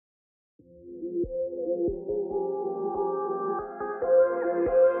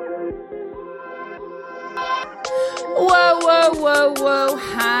Whoa,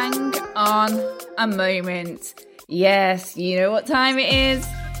 hang on a moment. Yes, you know what time it is.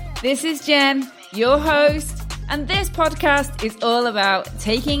 This is Jen, your host, and this podcast is all about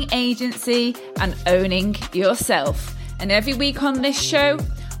taking agency and owning yourself. And every week on this show,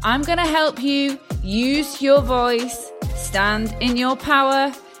 I'm going to help you use your voice, stand in your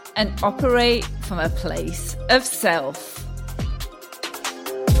power, and operate from a place of self.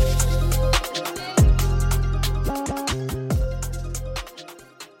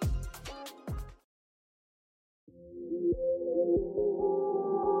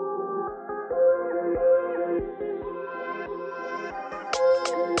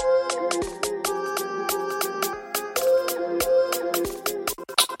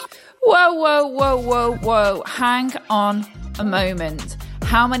 Whoa. Hang on a moment.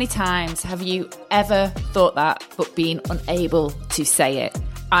 How many times have you ever thought that but been unable to say it,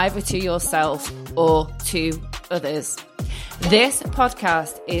 either to yourself or to others? This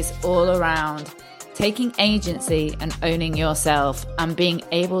podcast is all around taking agency and owning yourself and being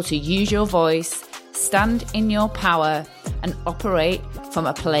able to use your voice, stand in your power, and operate from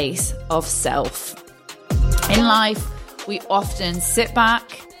a place of self. In life, we often sit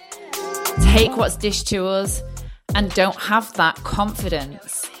back, take what's dished to us, and don't have that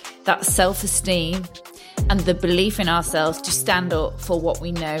confidence, that self-esteem, and the belief in ourselves to stand up for what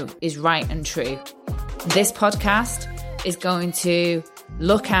we know is right and true. This podcast is going to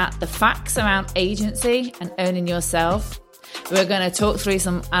look at the facts around agency and owning yourself. We're going to talk through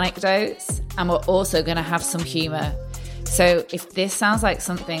some anecdotes, and we're also going to have some humour. So if this sounds like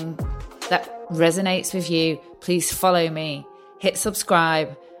something that resonates with you, please follow me, hit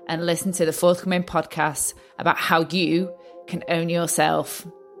subscribe, and listen to the forthcoming podcasts about how you can own yourself.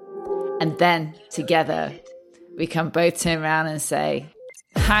 And then together, we can both turn around and say,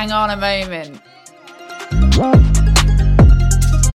 hang on a moment.